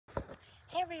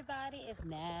Hey everybody, it's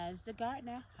Madge the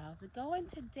Gardener. How's it going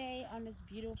today on this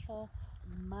beautiful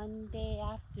Monday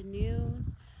afternoon?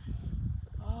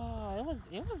 Oh, it was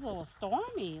a little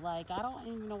stormy. Like I don't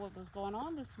even know what was going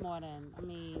on this morning. I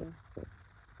mean,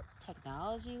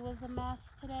 technology was a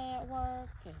mess today at work,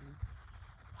 and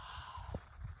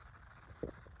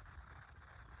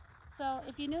so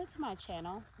if you're new to my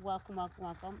channel, welcome, welcome,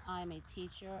 welcome. I'm a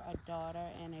teacher, a daughter,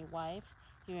 and a wife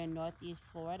here in Northeast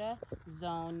Florida,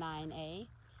 Zone 9A.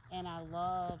 And I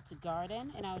love to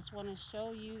garden, and I just want to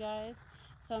show you guys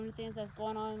some of the things that's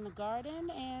going on in the garden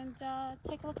and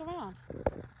take a look around.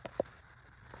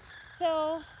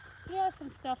 So, yeah, some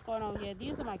stuff going on here.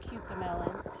 These are my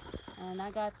cucamelons, and I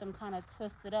got them kind of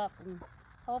twisted up, and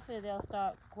hopefully they'll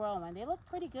start growing. They look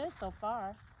pretty good so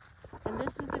far. And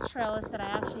this is the trellis that I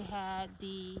actually had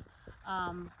the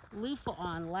loofah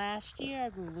on last year. I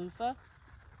grew loofah.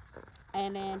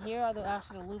 And then here are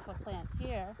actually the loofah plants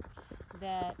here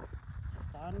that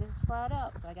starting to sprout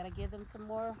up. So I got to give them some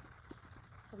more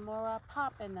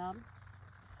pop in them.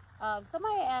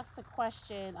 Somebody asked a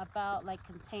question about like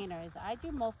containers. I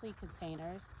do mostly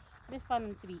containers. I just find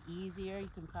them to be easier. You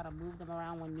can kind of move them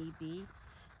around when need be.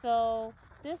 So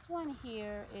this one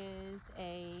here is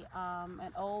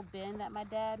an old bin that my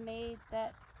dad made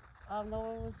that no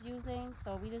one was using.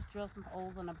 So we just drilled some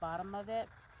holes on the bottom of it,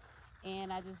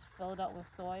 and I just filled up with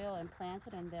soil and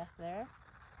planted, and that's there.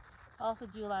 I also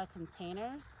do a lot of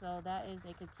containers. So that is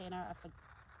a container. I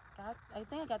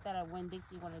think I got that at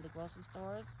Winn-Dixie, one of the grocery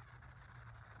stores.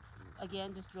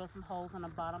 Again, just drill some holes on the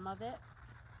bottom of it.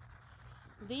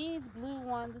 This blue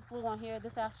one here,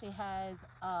 this actually has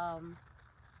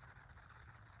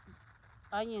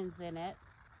onions in it,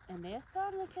 and they're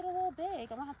starting to get a little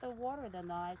big. I'm gonna have to water them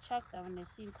though. I checked them and they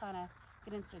seem kind of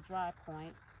get into the dry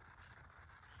point.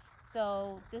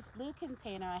 So this blue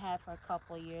container I had for a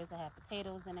couple of years. I had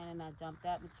potatoes in it, and I dumped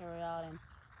that material out and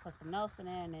put some else in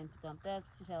it, and then dumped that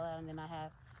material out, and then I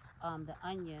have the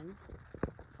onions.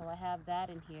 So I have that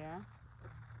in here.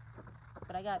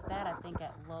 But I got that I think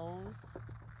at Lowe's.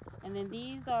 And then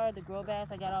these are the grow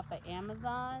bags I got off of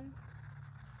Amazon,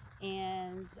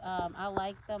 and I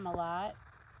like them a lot.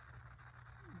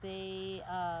 They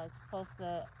supposed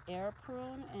to air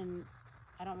prune, and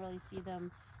I don't really see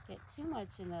them get too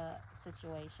much in the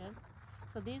situation.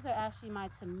 So these are actually my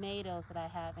tomatoes that I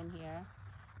have in here,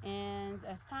 and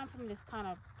it's time for me to kind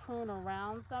of prune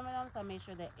around some of them, so I make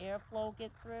sure the airflow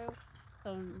gets through,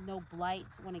 so no blight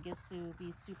when it gets to be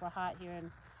super hot here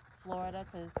in Florida,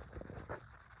 because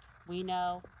we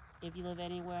know if you live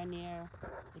anywhere near,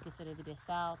 we consider it the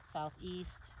south,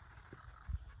 southeast.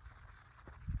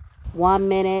 1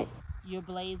 minute you're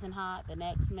blazing hot, the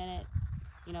next minute,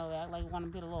 I like want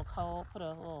to put a little cold, put a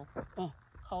little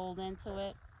cold into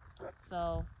it.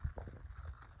 So,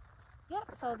 yep.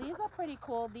 So these are pretty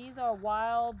cool. These are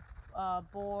wild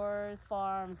boar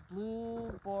farms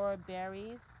blue boar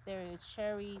berries. They're a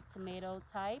cherry tomato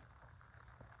type.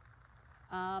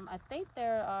 I think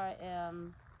there are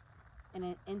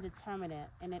an indeterminate,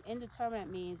 and an indeterminate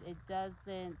means it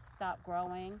doesn't stop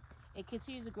growing. It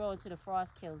continues to grow until the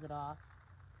frost kills it off,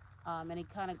 and it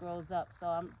kind of grows up.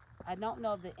 So I don't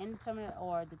know if the indeterminate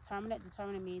or determinate.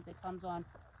 Determinate means it comes on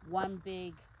one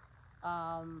big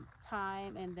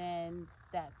time, and then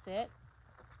that's it.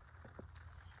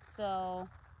 So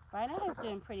right now it's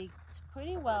doing pretty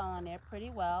well on there,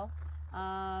 pretty well.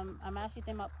 I'm actually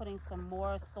thinking about putting some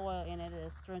more soil in it to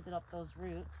strengthen up those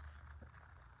roots.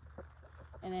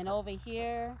 And then over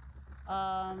here,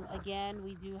 again,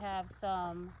 we do have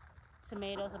some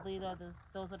tomatoes. I believe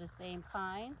those are the same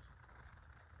kind.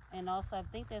 And also, I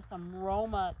think there's some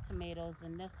Roma tomatoes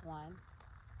in this one.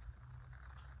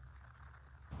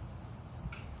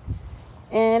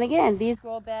 And again, these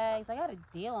grow bags, I got a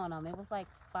deal on them. It was like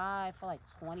 5 for like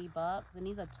 $20, and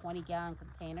these are 20-gallon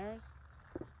containers.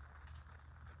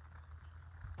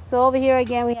 So over here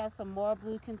again, we have some more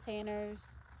blue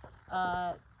containers.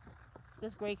 Uh,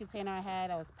 this gray container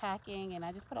I was packing, and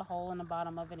I just put a hole in the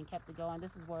bottom of it and kept it going.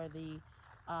 This is where the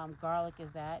garlic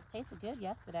is at. It tasted good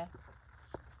yesterday.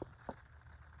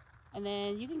 And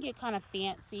then you can get kind of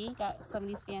fancy. Got some of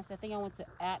these fancy. I think I went to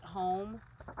At Home,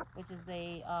 which is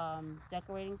a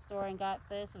decorating store, and got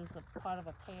this. It was a part of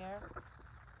a pair.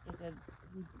 It's a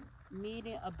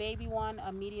medium, a baby one,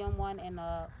 a medium one, and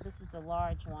this is the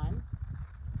large one.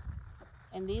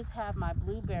 And these have my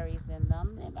blueberries in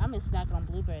them. I've been snacking on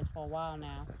blueberries for a while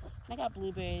now. And I got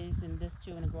blueberries in this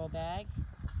too in a grow bag.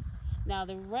 Now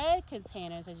the red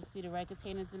containers, as you see the red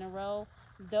containers in a row,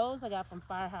 those I got from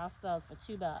Firehouse Subs for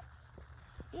 $2.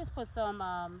 You just put some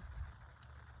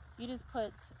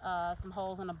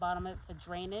holes on the bottom of it for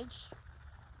drainage.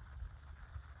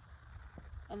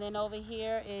 And then over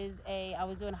here is I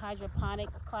was doing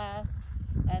hydroponics class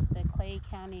at the Clay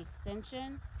County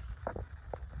Extension.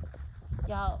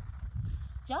 Y'all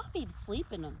be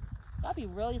sleeping them. Y'all be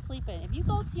really sleeping. If you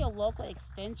go to your local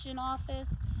extension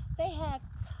office, they have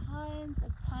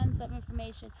tons of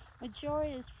information.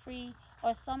 Majority is free,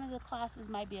 or some of the classes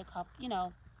might be a couple,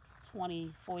 $20,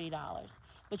 $40.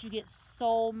 But you get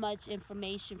so much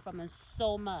information from them,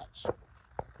 so much.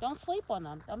 Don't sleep on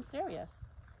them. I'm serious.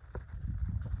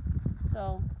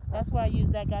 So that's where I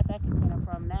got that container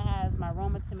from. That has my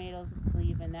Roma tomatoes, I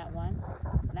believe, in that one.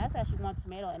 And that's actually one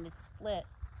tomato, and it's split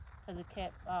because it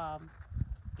kept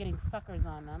getting suckers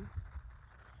on them.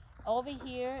 Over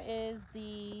here is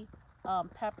the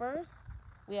peppers.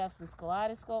 We have some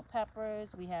kaleidoscope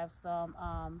peppers. We have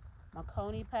some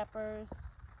Marconi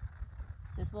peppers.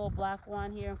 This little black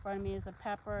one here in front of me is a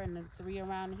pepper, and the 3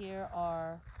 around here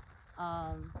are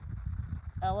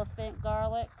elephant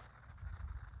garlic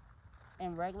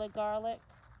and regular garlic.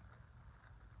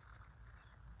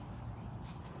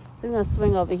 So I'm going to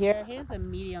swing over here. Here's the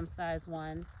medium-sized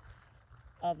one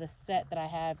of the set that I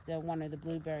have one of the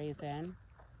blueberries in.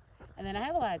 And then I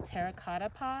have a lot of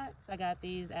terracotta pots. I got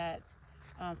these at,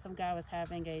 some guy was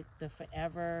having the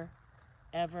forever,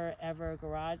 ever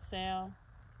garage sale.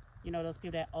 You know, those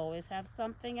people that always have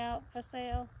something out for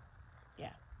sale?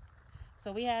 Yeah.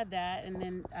 So we had that, and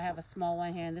then I have a small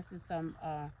one here, and this is some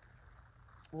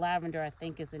lavender, I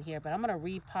think, is in here, but I'm going to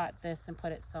repot this and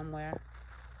put it somewhere.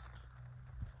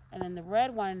 And then the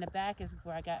red one in the back is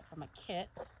where I got from a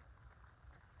kit.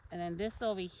 And then this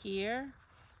over here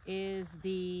is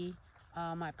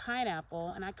my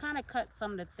pineapple, and I kind of cut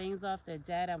some of the things off that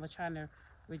dead. I was trying to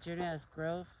regenerative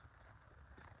growth,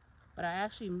 but I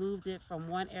actually moved it from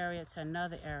one area to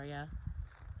another area.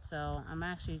 So I'm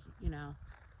actually,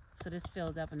 so this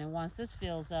filled up, and then once this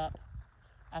fills up,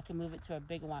 I can move it to a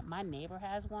bigger one. My neighbor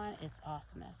has one. It's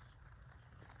awesomeness.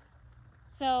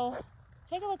 So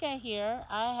take a look at here.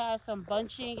 I had some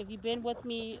bunching. If you've been with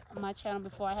me on my channel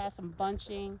before, I had some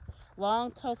bunching,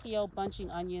 long Tokyo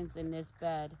bunching onions in this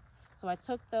bed. So I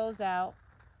took those out.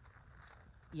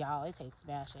 Y'all, it tastes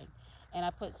smashing. And I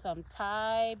put some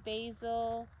Thai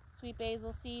basil, sweet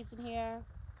basil seeds in here.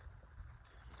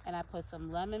 And I put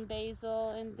some lemon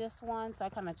basil in this one. So I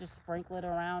kind of just sprinkle it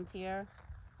around here.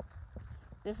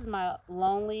 This is my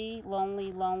lonely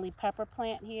pepper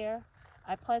plant here.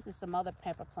 I planted some other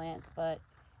pepper plants, but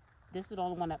this is the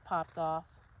only one that popped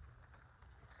off.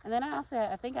 And then I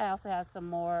think I also have some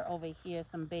more over here,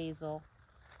 some basil.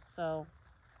 So,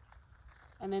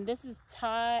 and then this is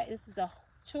the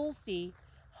Tulsi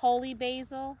holy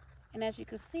basil. And as you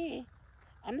can see,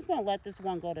 I'm just gonna let this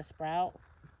one go to sprout.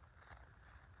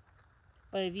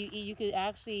 But if you could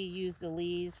actually use the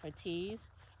leaves for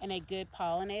teas, and they're good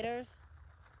pollinators.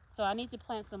 So I need to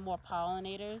plant some more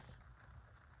pollinators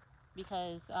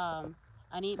because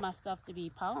I need my stuff to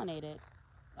be pollinated.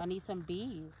 I need some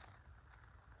bees.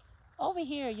 Over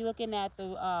here, you're looking at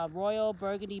the Royal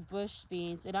Burgundy bush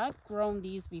beans, and I've grown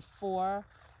these before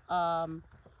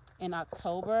in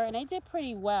October, and they did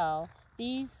pretty well.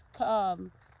 These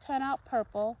turn out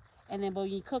purple, and then when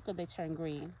you cook them, they turn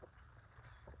green.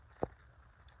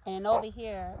 And over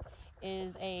here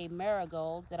is a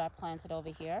marigold that I planted over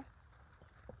here.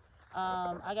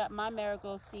 I got my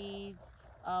marigold seeds,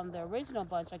 the original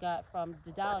bunch I got from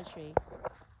the Dollar Tree.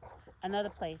 Another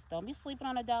place. Don't be sleeping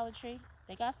on the Dollar Tree.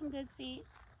 They got some good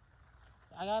seeds.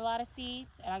 So I got a lot of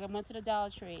seeds, and I went to the Dollar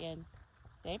Tree, and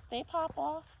they pop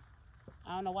off.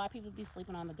 I don't know why people be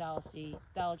sleeping on the Dollar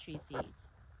Tree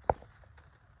seeds.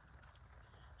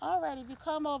 Alright, if you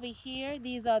come over here,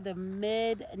 these are the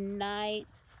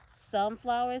midnight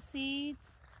sunflower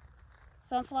seeds.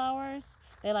 Sunflowers.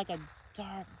 They're like a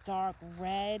dark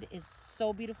red. It's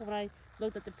so beautiful when I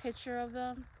looked at the picture of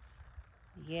them.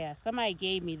 Yeah, somebody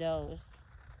gave me those.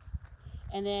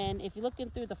 And then if you're looking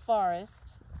through the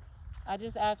forest, I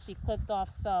just actually clipped off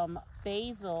some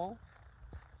basil,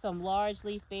 some large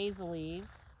leaf basil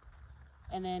leaves.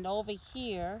 And then over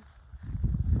here,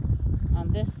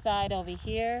 on this side over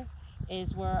here,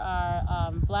 is where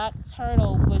our black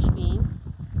turtle bush beans.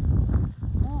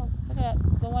 Oh, look at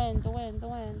that, the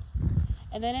wind.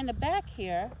 And then in the back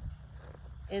here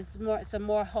is some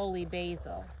more holy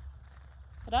basil.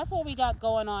 So that's what we got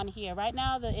going on here. Right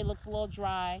now, it looks a little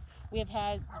dry. We have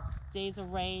had days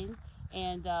of rain,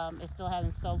 and it still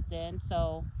hasn't soaked in.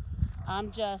 So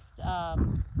I'm just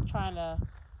trying to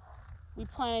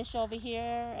replenish over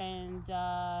here and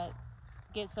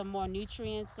get some more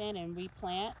nutrients in and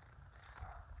replant.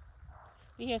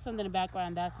 If you hear something in the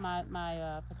background, that's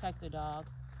my protector dog.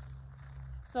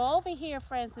 So over here,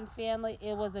 friends and family,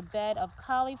 it was a bed of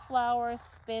cauliflower,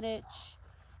 spinach,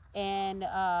 And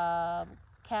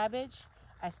cabbage,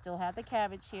 I still have the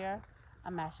cabbage here.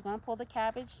 I'm actually going to pull the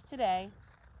cabbage today.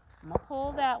 I'm going to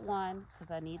pull that one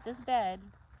because I need this bed,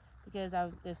 because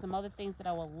there's some other things that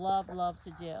I would love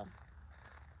to do.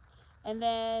 And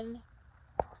then,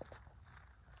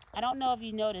 I don't know if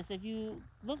you noticed, if you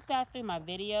look back through my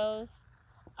videos,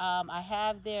 I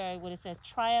have there what it says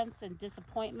triumphs and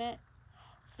disappointment.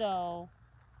 So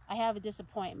I have a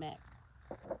disappointment.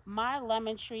 My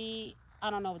lemon tree, I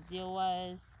don't know what the deal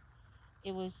was.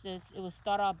 It would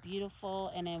start off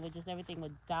beautiful, and then everything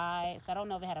would die. So I don't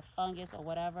know if it had a fungus or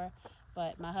whatever,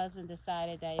 but my husband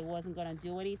decided that it wasn't going to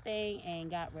do anything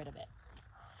and got rid of it.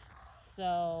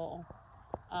 So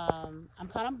I'm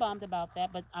kind of bummed about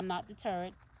that, but I'm not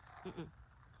deterred.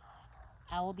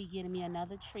 I will be getting me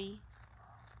another tree,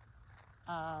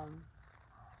 and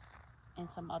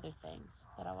some other things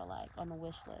that I would like on the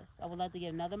wish list. I would like to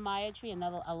get another Maya tree,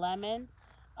 a lemon,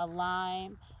 a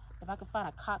lime. If I could find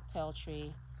a cocktail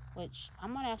tree, which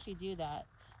I'm going to actually do that.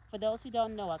 For those who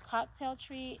don't know, a cocktail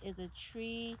tree is a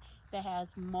tree that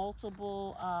has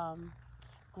multiple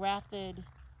grafted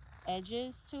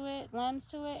edges to it, limbs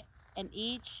to it, and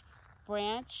each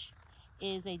branch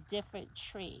is a different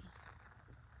tree,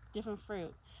 different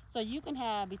fruit. So you can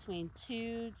have between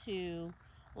 2 to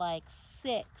like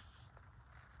 6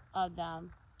 of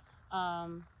them.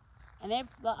 And a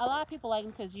lot of people like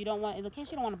them because you don't want, in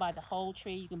case you don't want to buy the whole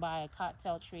tree, you can buy a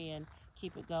cocktail tree and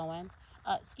keep it going.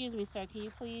 Excuse me, sir, can you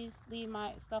please leave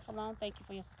my stuff alone? Thank you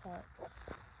for your support.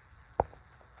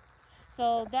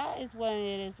 So that is what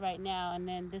it is right now, and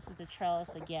then this is the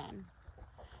trellis again.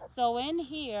 So in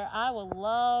here, I would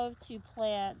love to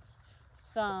plant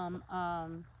some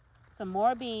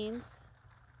more beans.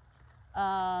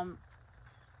 I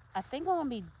think I'm gonna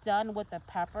be done with the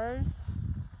peppers.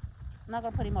 I'm not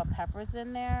gonna put any more peppers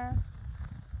in there,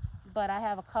 but I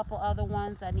have a couple other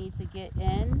ones I need to get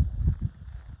in,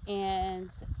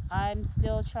 and I'm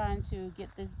still trying to get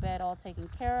this bed all taken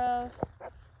care of,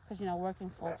 because working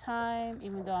full time,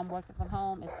 even though I'm working from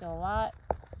home, it's still a lot.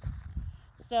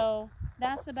 So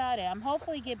that's about it. I'm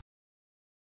hopefully get